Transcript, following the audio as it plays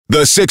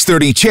The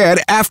 6:30 CHED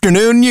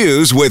Afternoon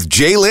News with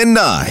Jaylen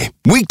Nye.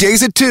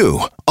 Weekdays at 2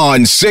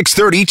 on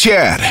 6:30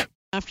 CHED.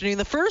 Afternoon,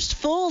 the first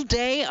full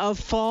day of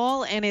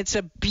fall, and it's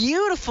a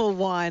beautiful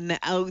one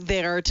out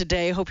there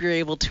today. Hope you're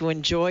able to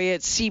enjoy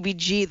it.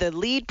 CBG, the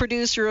lead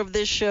producer of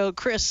this show,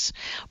 Chris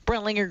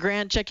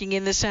Brentlinger-Grant, checking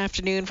in this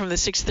afternoon from the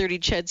 6:30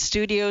 CHED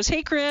studios.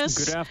 Hey,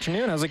 Chris. Good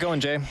afternoon. How's it going,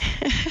 Jay?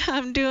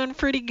 I'm doing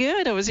pretty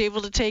good. I was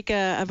able to take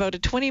about a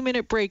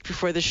 20-minute break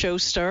before the show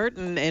start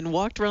and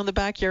walked around the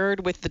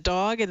backyard with the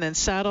dog, and then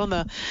sat on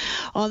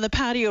the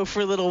patio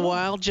for a little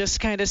while, just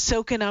kind of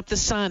soaking up the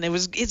sun.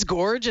 It's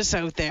gorgeous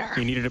out there.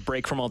 You needed a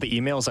break from all the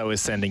emails I was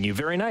sending you.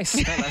 Very nice.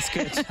 No, that's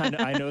good.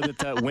 I know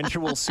that winter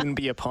will soon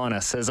be upon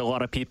us, as a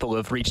lot of people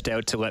have reached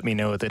out to let me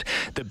know that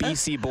the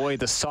BC boy,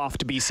 the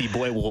soft BC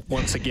boy, will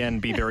once again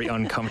be very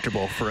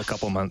uncomfortable for a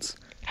couple months.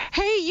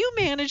 Hey, you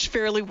managed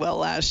fairly well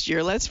last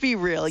year. Let's be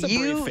real. It's a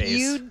brave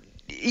face.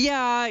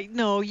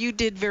 You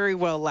did very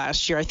well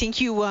last year. I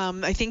think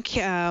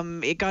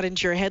it got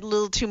into your head a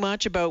little too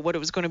much about what it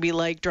was going to be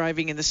like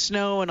driving in the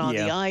snow and on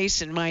the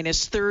ice and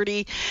minus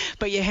 30,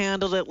 but you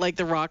handled it like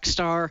the rock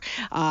star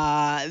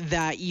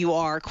that you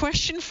are.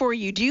 Question for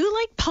you: do you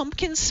like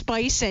pumpkin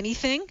spice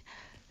anything?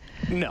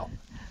 No.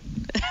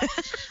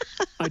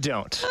 I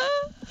don't.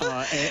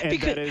 And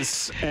that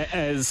is,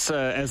 as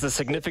a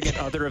significant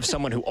other of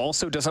someone who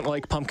also doesn't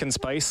like pumpkin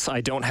spice, I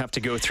don't have to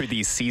go through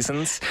these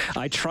seasons.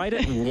 I tried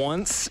it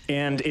once,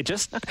 and it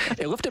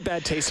left a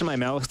bad taste in my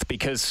mouth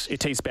because it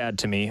tastes bad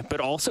to me.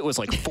 But also, it was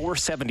like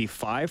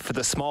 $4.75 for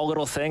the small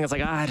little thing. It's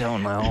like, I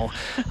don't know.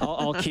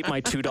 I'll keep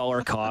my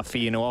 $2 coffee.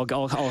 You know,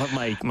 I'll have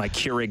my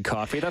Keurig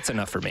coffee. That's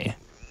enough for me.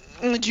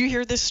 Did you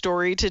hear this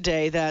story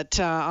today that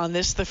on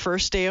the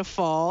first day of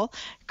fall,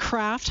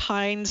 Kraft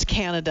Heinz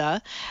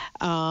Canada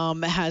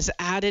has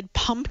added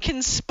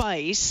pumpkin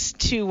spice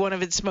to one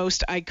of its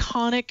most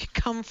iconic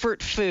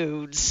comfort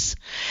foods,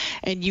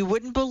 and you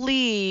wouldn't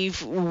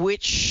believe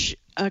which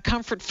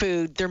comfort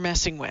food they're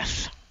messing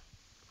with.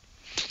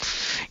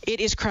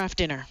 It is Kraft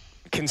Dinner.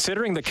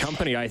 Considering the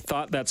company, I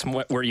thought that's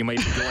where you might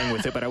be going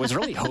with it, but I was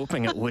really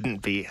hoping it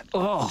wouldn't be.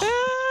 Oh.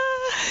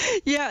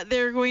 Yeah,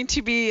 they're going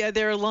to be,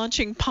 they're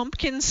launching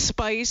Pumpkin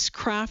Spice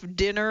Kraft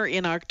Dinner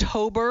in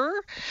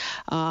October.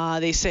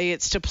 They say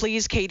it's to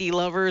please Katie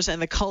lovers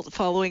and the cult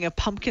following of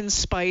pumpkin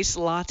spice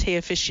latte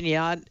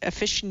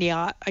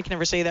aficionado, I can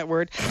never say that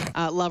word,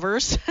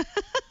 lovers.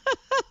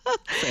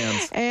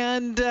 Fans.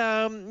 And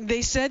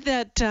they said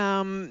that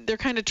they're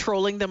kind of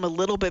trolling them a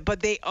little bit,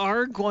 but they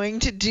are going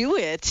to do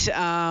it.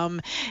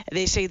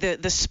 They say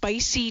that the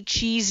spicy,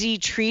 cheesy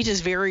treat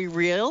is very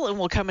real and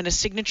will come in a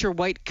signature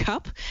white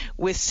cup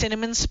with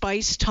cinnamon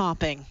spice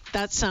topping.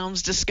 That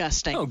sounds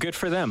disgusting. Oh, good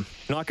for them.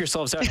 Knock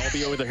yourselves out. I'll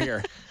be over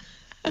here.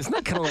 Isn't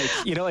that kind of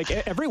like,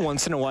 every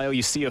once in a while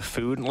you see a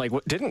food, like,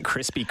 didn't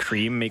Krispy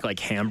Kreme make like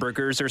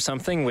hamburgers or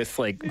something with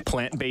like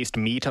plant-based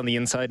meat on the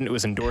inside, and it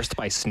was endorsed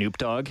by Snoop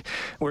Dogg,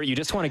 where you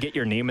just want to get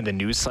your name in the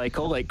news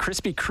cycle? Like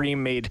Krispy Kreme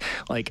made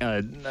like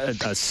a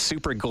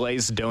super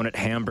glazed donut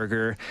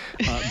hamburger.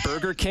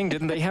 Burger King,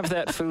 didn't they have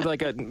that food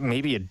like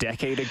maybe a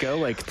decade ago,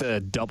 like the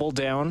Double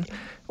Down,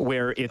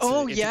 where it's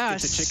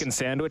a chicken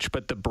sandwich,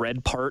 but the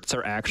bread parts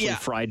are actually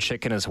fried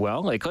chicken as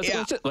well? Like,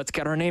 let's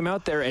get our name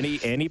out there.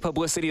 Any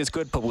publicity is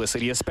good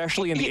publicity,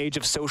 especially in the age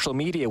of social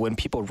media when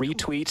people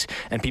retweet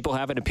and people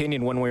have an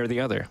opinion one way or the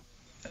other.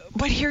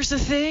 But here's the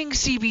thing,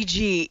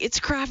 CBG, it's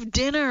Kraft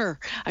Dinner.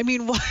 I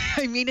mean,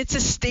 it's a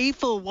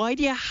staple. Why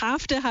do you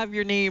have to have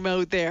your name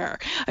out there?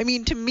 I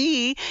mean, to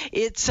me,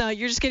 it's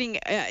you're just getting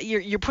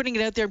you're putting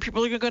it out there, and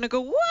people are going to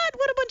go, what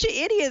a bunch of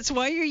idiots.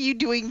 Why are you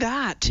doing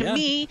that? To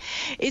me,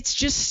 it's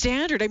just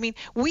standard. I mean,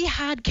 we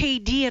had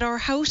KD at our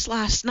house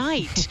last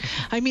night.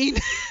 I mean,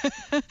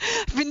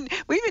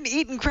 we've been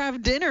eating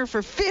Kraft Dinner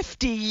for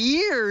 50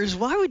 years.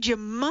 Why would you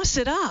muss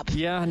it up?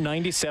 Yeah,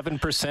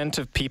 97%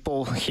 of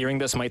people hearing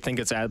this might think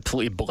it's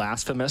absolutely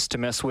blasphemous to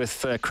mess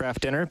with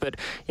Kraft Dinner, but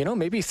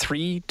maybe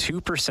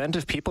 2%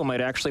 of people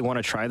might actually want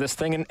to try this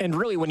thing. And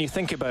really, when you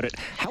think about it,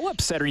 how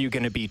upset are you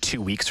going to be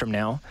 2 weeks from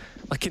now?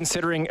 Like,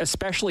 considering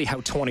especially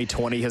how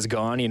 2020 has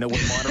gone, we're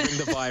monitoring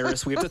the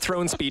virus. We have the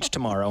throne speech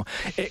tomorrow.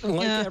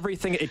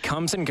 Everything, it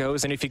comes and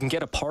goes. And if you can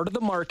get a part of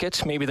the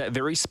market, maybe that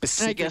very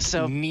specific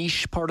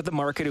niche part of the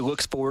market who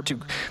looks forward to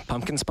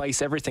pumpkin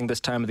spice everything this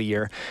time of the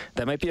year,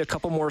 that might be a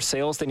couple more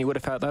sales than you would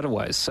have had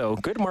otherwise. So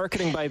good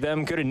marketing by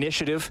them, good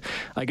initiative.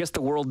 I guess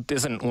the world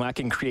isn't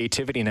lacking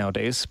creativity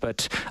nowadays,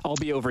 but I'll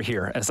be over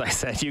here. As I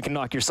said, you can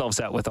knock yourselves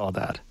out with all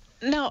that.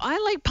 No, I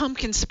like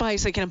pumpkin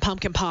spice like in a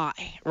pumpkin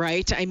pie,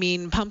 right? I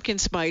mean, pumpkin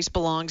spice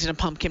belongs in a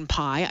pumpkin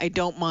pie. I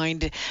don't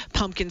mind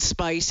pumpkin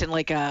spice in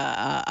like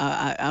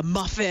a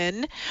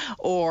muffin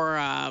or,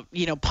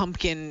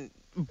 pumpkin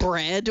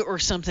bread or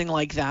something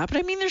like that. But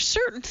I mean, there's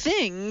certain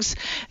things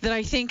that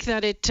I think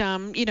that it,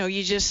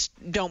 you just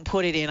don't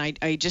put it in.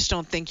 I just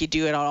don't think you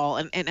do it at all.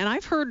 And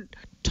I've heard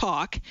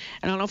talk, and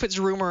I don't know if it's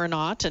rumor or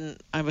not, and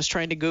I was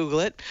trying to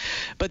Google it,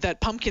 but that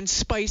pumpkin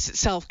spice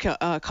itself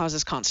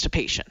causes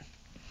constipation.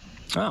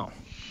 Oh.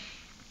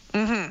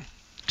 Mm-hmm.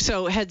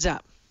 So heads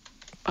up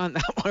on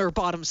that one, or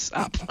bottoms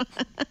up.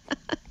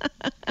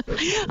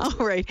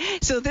 All right.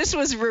 So this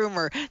was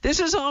rumor.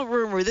 This was all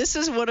rumor. This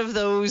is one of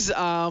those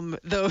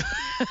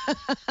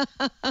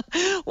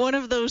one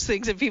of those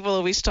things that people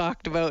always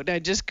talked about. I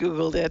just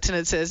Googled it, and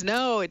it says,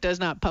 no, it does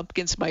not.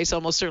 Pumpkin spice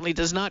almost certainly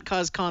does not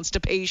cause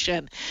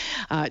constipation.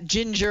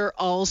 Ginger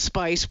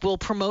allspice will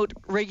promote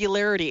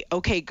regularity.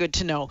 Okay, good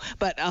to know.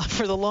 But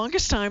for the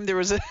longest time,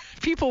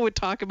 people would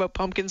talk about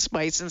pumpkin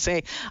spice and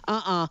say,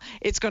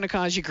 it's going to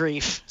cause you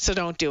grief, so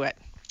don't do it.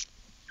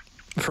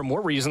 For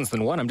more reasons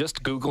than one, I'm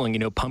just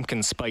Googling,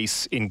 pumpkin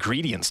spice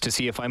ingredients to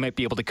see if I might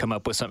be able to come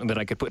up with something that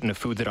I could put in a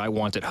food that I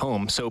want at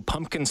home. So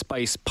pumpkin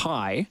spice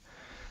pie.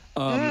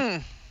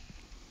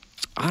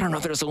 I don't know.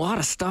 There's a lot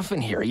of stuff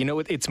in here.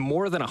 It's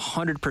more than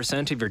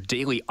 100% of your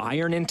daily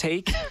iron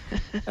intake,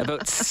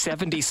 about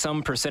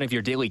 70-some% of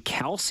your daily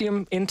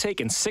calcium intake,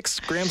 and 6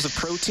 grams of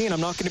protein. I'm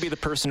not going to be the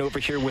person over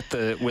here with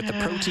the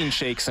protein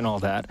shakes and all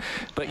that,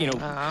 but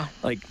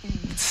like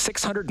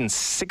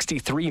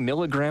 663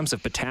 milligrams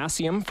of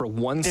potassium for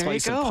one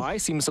slice of pie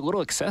seems a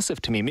little excessive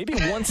to me. Maybe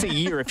once a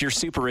year if you're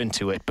super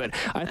into it, but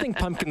I think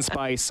pumpkin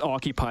spice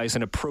occupies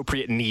an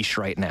appropriate niche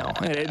right now.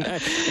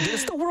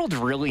 Does the world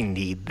really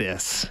need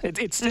this?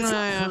 It's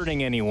not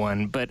hurting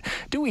anyone, but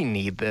do we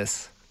need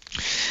this?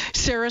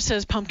 Sarah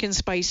says pumpkin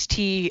spice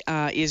tea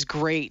is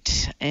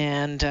great,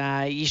 and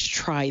you should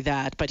try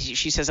that. But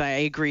she says, I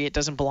agree, it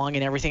doesn't belong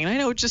in everything. And I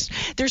know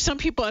there's some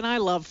people, and I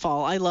love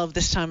fall. I love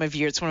this time of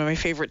year. It's one of my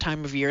favorite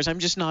time of years. I'm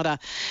just not a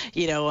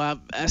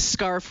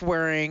scarf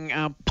wearing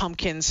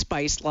pumpkin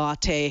spice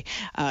latte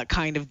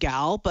kind of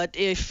gal. But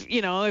if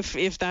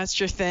that's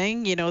your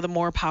thing, the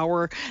more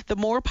power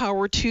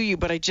to you.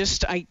 But I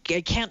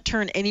can't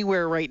turn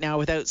anywhere right now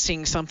without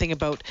seeing something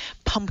about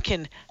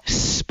pumpkin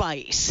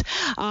spice.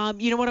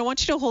 What I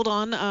want you to hold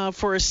on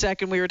for a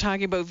second. We were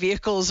talking about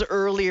vehicles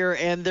earlier,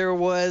 and there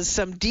was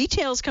some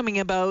details coming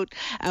out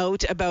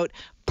about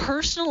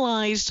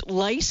personalized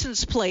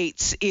license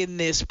plates in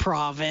this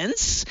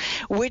province.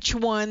 Which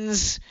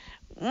ones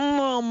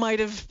might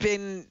have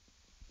been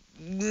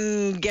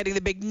getting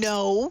the big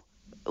no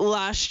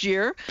last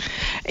year.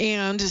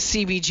 And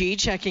CBG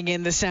checking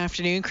in this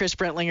afternoon. Chris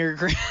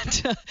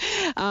Brentlinger-Grant.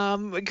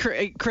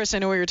 Chris, I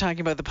know we were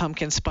talking about the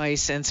pumpkin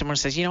spice, and someone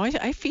says,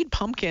 I feed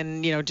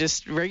pumpkin,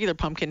 just regular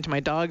pumpkin to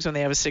my dogs when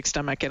they have a sick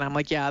stomach. And I'm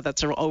like, yeah,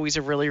 that's always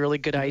a really, really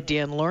good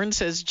idea. And Lauren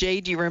says,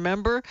 Jay, do you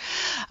remember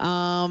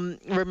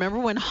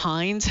when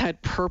Heinz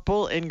had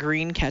purple and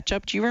green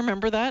ketchup? Do you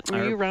remember that?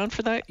 Were you around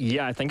for that?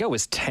 Yeah, I think I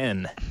was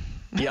 10.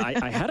 Yeah,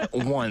 I had it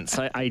once.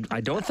 I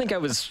don't think I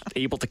was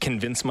able to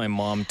convince my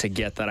mom to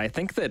get that. I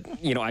think that,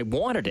 I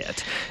wanted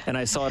it, and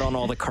I saw it on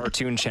all the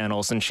cartoon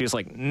channels, and she was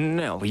like,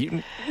 no.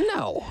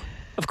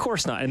 Of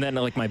course not. And then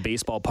like my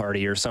baseball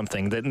party or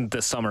something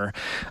this summer,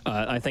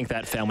 I think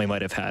that family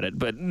might have had it,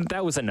 but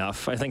that was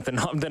enough. I think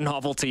the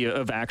novelty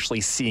of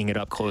actually seeing it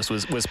up close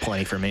was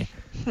plenty for me.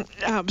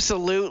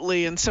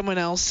 Absolutely. And someone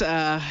else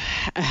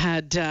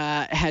had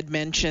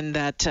mentioned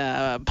that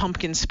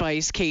pumpkin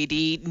spice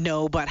KD,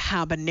 no, but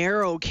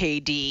habanero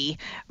KD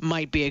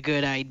might be a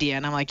good idea.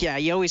 And I'm like, yeah,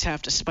 you always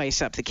have to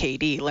spice up the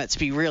KD. Let's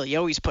be real. You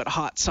always put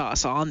hot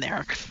sauce on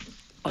there.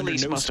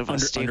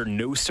 Under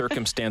no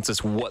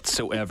circumstances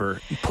whatsoever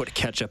put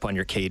ketchup on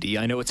your KD.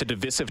 I know it's a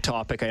divisive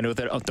topic. I know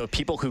that the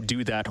people who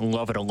do that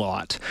love it a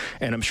lot,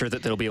 and I'm sure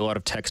that there'll be a lot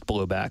of text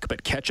blowback.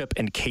 But ketchup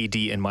and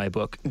KD in my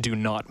book do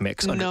not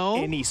mix under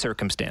any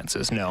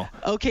circumstances. No.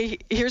 Okay,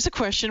 here's a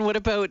question. What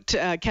about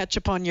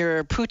ketchup on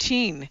your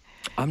poutine?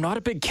 I'm not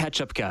a big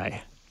ketchup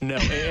guy. No,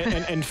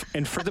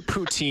 and for the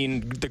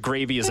poutine, the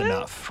gravy is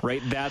enough,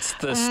 right? That's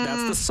the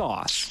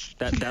sauce.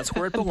 That's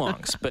where it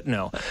belongs. But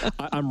no,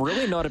 I'm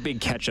really not a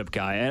big ketchup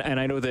guy, and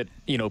I know that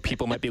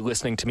people might be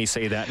listening to me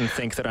say that and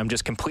think that I'm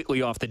just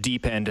completely off the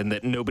deep end and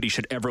that nobody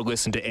should ever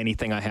listen to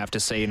anything I have to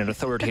say in an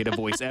authoritative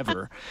voice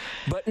ever.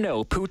 But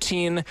no,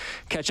 poutine,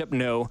 ketchup,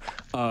 no.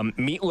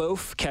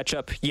 Meatloaf,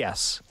 ketchup,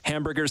 yes.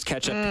 Hamburgers,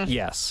 ketchup,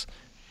 yes.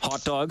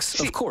 Hot dogs,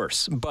 of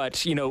course, but,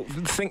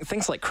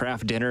 things like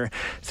Kraft Dinner,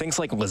 things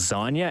like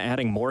lasagna,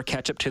 adding more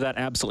ketchup to that,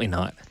 absolutely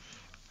not.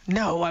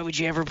 No, why would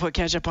you ever put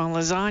ketchup on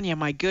lasagna?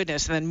 My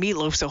goodness. And then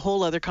meatloaf's a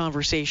whole other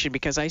conversation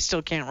because I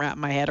still can't wrap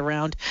my head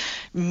around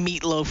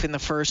meatloaf in the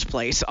first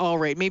place. All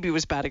right, maybe it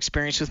was bad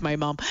experience with my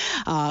mom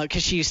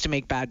because she used to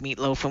make bad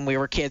meatloaf when we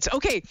were kids.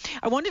 Okay,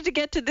 I wanted to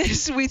get to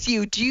this with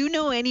you. Do you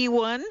know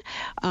anyone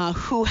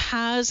who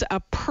has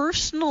a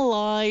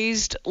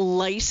personalized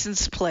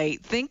license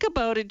plate? Think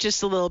about it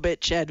just a little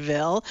bit,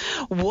 Chedville.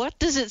 What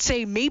does it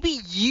say? Maybe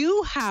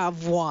you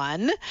have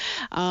one.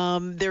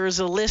 There is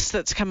a list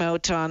that's come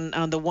out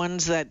on the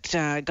ones that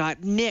got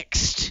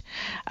nixed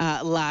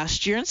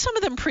last year, and some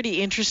of them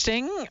pretty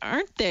interesting,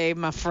 aren't they,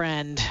 my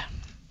friend?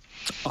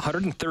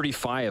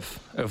 135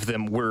 of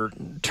them were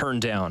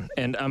turned down,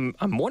 and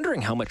I'm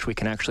wondering how much we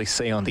can actually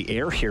say on the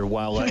air here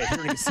while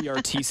hearing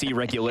CRTC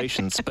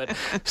regulations. But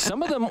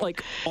some of them,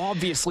 like,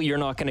 obviously you're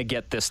not going to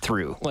get this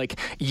through. Like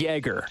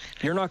Jaeger,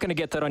 you're not going to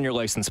get that on your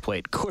license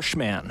plate.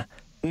 Cushman,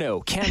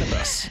 No.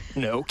 Cannabis?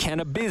 No.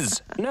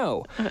 Cannabis?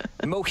 No.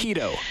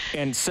 Mojito,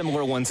 and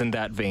similar ones in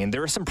that vein.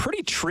 There are some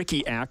pretty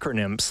tricky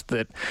acronyms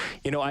that,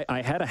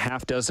 I had a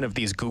half dozen of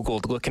these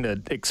Googled looking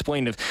to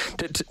explain,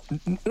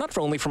 not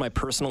only for my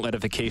personal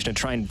edification to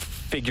try and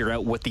figure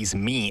out what these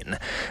mean,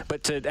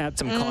 but to add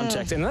some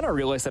context. And then I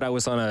realized that I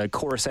was on a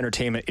Chorus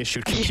Entertainment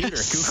issued computer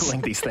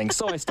Googling these things,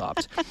 so I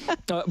stopped.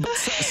 But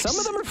some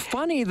of them are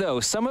funny, though.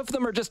 Some of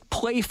them are just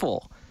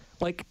playful.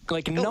 Like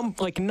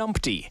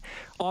numpty.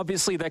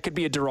 Obviously, that could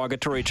be a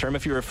derogatory term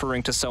if you're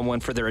referring to someone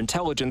for their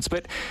intelligence,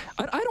 but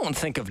I don't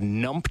think of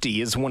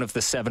numpty as one of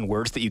the 7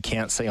 words that you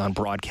can't say on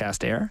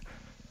broadcast air.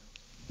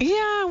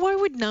 Yeah, why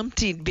would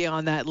numpty be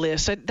on that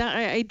list?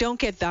 I don't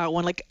get that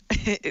one. Like,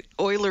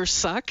 Oilers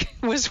suck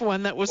was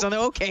one that was on the,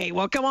 okay,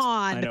 well, come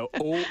on. I know.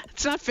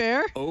 It's not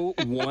fair.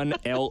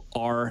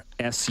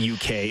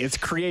 O1LRSUK. It's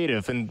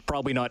creative and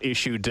probably not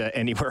issued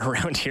anywhere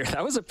around here.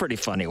 That was a pretty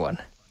funny one.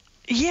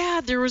 Yeah,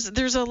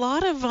 there's a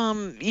lot of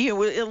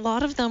a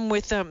lot of them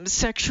with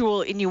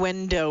sexual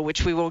innuendo,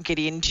 which we won't get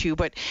into.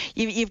 But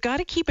you've got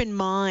to keep in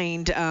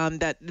mind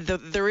that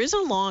there is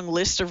a long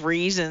list of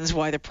reasons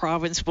why the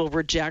province will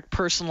reject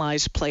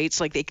personalized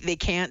plates. Like they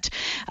can't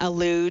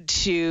allude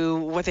to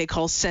what they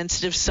call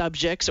sensitive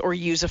subjects or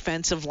use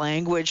offensive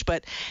language,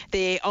 but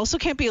they also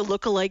can't be a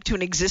lookalike to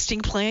an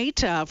existing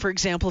plate. For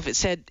example, if it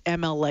said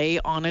MLA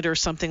on it or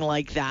something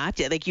like that,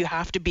 like you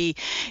have to be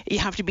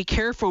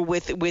careful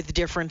with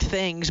different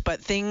things.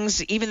 But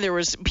even there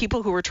was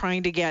people who were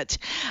trying to get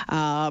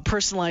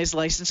personalized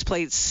license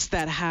plates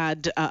that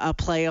had a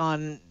play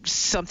on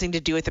something to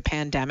do with the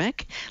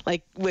pandemic,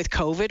 like with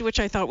COVID, which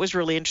I thought was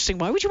really interesting.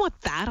 Why would you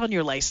want that on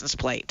your license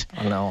plate?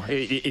 I don't know.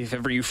 If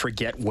ever you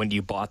forget when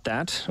you bought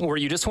that, or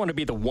you just want to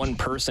be the one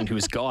person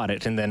who's got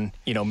it, and then,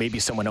 maybe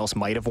someone else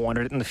might have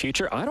wanted it in the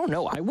future. I don't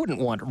know. I wouldn't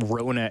want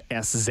Rona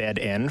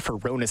SZN for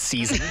Rona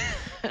season,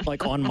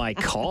 like on my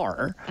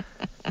car.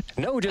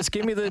 No, just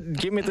give me the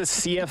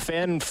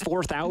CFN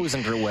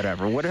 4000 or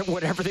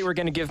whatever they were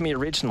going to give me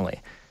originally.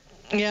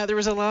 Yeah, there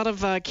was a lot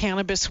of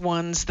cannabis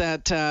ones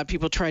that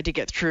people tried to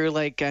get through.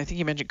 Like I think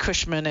you mentioned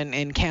Cushman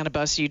and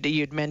cannabis.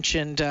 You'd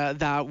mentioned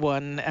that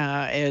one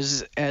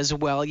as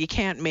well. You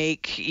can't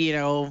make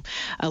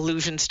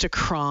allusions to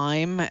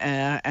crime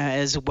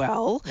as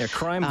well. Yeah,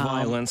 crime,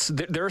 violence.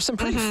 There are some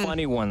pretty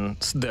funny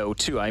ones though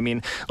too. I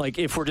mean, like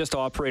if we're just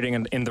operating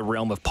in the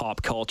realm of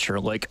pop culture,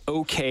 like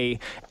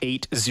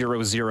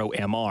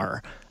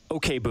OK800MR,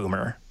 OK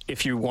Boomer.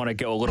 If you want to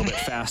go a little bit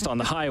fast on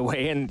the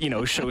highway and,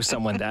 show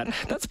someone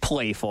that's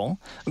playful,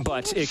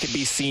 but it could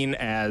be seen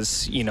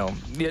as,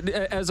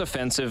 as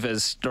offensive,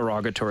 as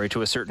derogatory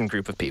to a certain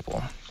group of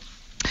people.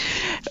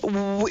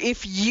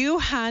 If you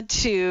had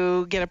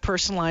to get a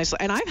personalized,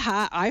 and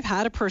I've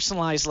had a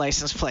personalized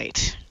license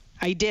plate.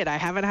 I did. I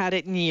haven't had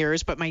it in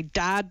years, but my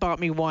dad bought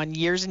me one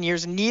years and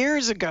years and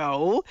years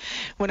ago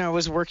when I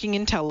was working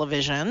in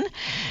television.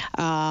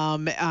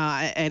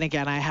 And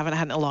again, I haven't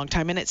had it in a long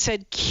time. And it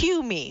said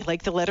Q me,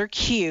 like the letter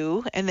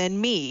Q, and then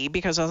me,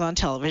 because I was on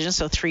television.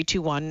 So 3,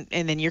 2, 1,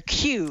 and then you're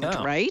Q'd,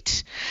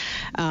 right?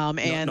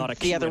 And not a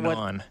the other one.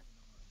 On.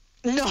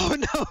 No.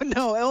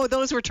 Oh,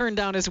 those were turned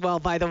down as well,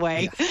 by the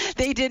way. Yeah.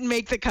 They didn't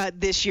make the cut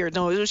this year.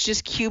 No, it was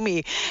just cue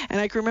me. And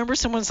I can remember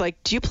someone's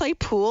like, do you play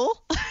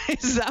pool?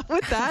 Is that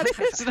what that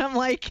is? And I'm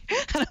like,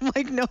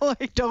 no,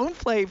 I don't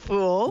play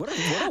pool.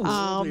 What a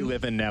world we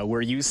live in now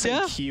where you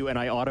say cue and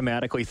I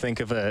automatically think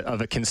of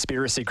a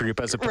conspiracy group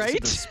as opposed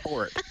to the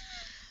sport.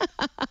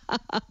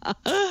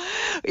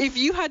 If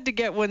you had to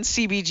get one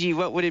CBG,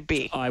 what would it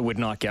be? I would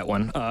not get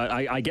one.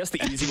 I guess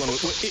the easy one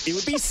it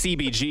would be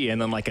CBG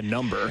and then like a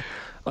number.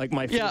 Like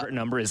my favorite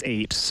number is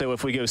 8, so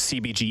if we go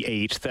CBG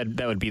 8,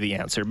 that would be the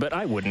answer. But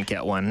I wouldn't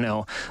get one.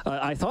 No,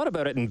 I thought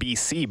about it in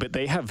BC, but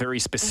they have very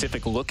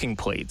specific looking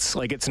plates.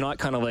 Like it's not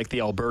kind of like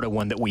the Alberta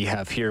one that we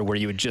have here, where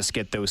you would just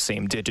get those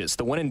same digits.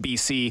 The one in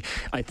BC,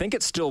 I think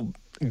it's still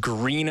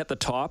green at the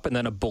top and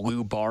then a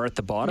blue bar at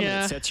the bottom,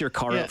 and it sets your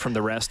car up from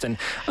the rest. And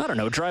I don't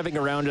know, driving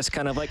around just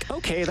kind of like,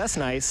 okay, that's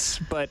nice,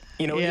 but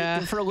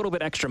for a little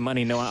bit extra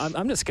money, no,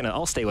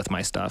 I'll stay with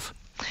my stuff.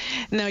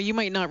 Now, you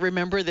might not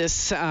remember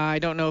this. I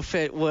don't know if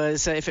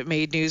it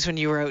made news when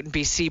you were out in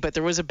BC, but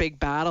there was a big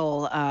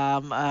battle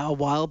a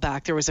while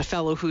back. There was a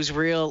fellow whose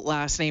real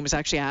last name is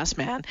actually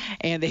Assman,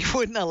 and they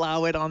wouldn't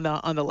allow it on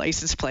the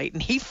license plate.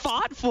 And he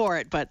fought for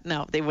it, but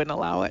no, they wouldn't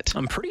allow it.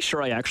 I'm pretty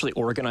sure I actually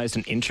organized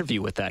an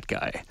interview with that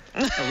guy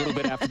a little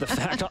bit after the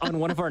fact on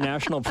one of our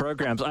national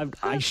programs.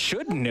 I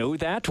should know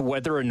that,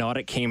 whether or not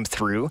it came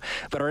through,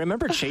 but I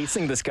remember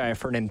chasing this guy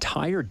for an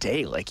entire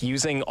day, like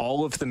using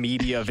all of the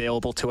media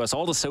available to us,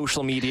 all the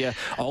social media,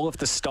 all of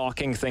the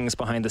stalking things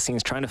behind the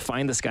scenes, trying to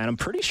find this guy. And I'm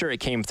pretty sure it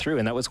came through,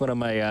 and that was one of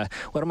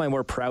my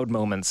more proud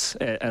moments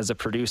as a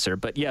producer.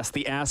 But yes,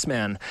 the Ass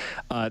Man,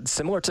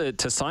 similar to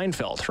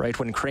Seinfeld, right?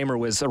 When Kramer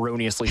was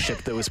erroneously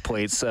shipped those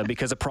plates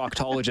because a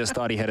proctologist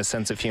thought he had a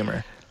sense of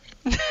humor.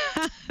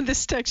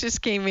 This text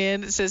just came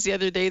in. It says the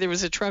other day there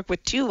was a truck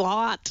with "too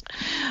hot"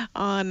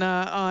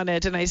 on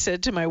it, and I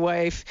said to my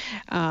wife,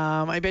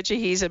 "I bet you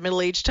he's a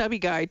middle-aged tubby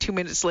guy." 2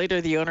 minutes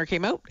later, the owner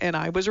came out, and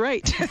I was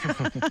right.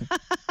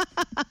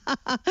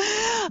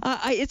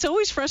 It's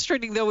always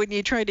frustrating though when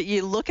you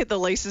look at the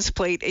license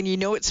plate and you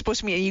know it's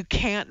supposed to be, and you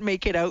can't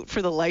make it out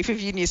for the life of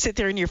you, and you sit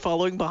there and you're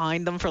following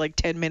behind them for like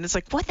 10 minutes.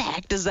 Like, what the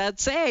heck does that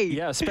say?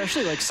 Yeah,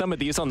 especially like some of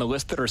these on the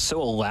list that are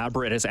so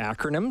elaborate as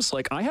acronyms.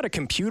 Like, I had a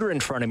computer in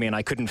front of me and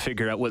I couldn't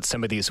figure out what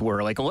some of these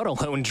were. Like, let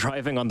alone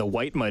driving on the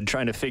white mud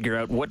trying to figure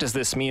out what does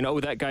this mean. Oh,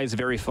 that guy's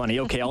very funny.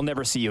 Okay, I'll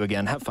never see you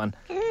again. Have fun.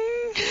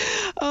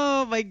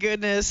 Oh, my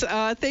goodness.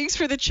 Thanks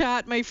for the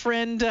chat, my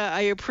friend.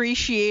 I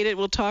appreciate it.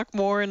 We'll talk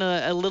more in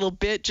a little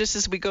bit just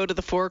as we go to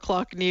the 4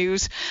 o'clock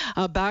news.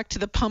 Back to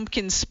the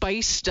pumpkin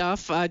spice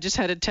stuff. Just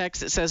had a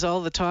text that says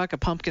all the talk of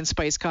pumpkin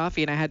spice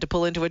coffee, and I had to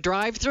pull into a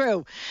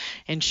drive-through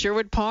in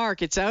Sherwood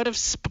Park. It's out of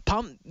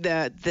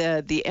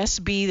the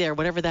SB there,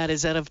 whatever that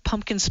is, out of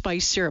pumpkin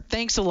spice syrup.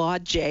 Thanks a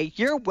lot, Jay.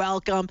 You're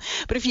welcome.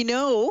 But if you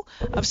know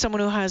of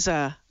someone who has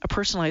a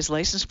personalized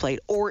license plate,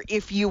 or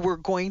if you were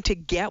going to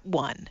get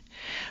one,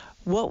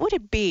 what would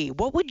it be?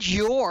 What would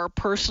your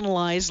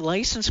personalized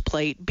license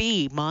plate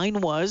be? Mine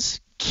was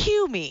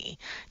Q me,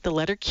 the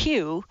letter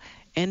Q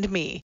and me.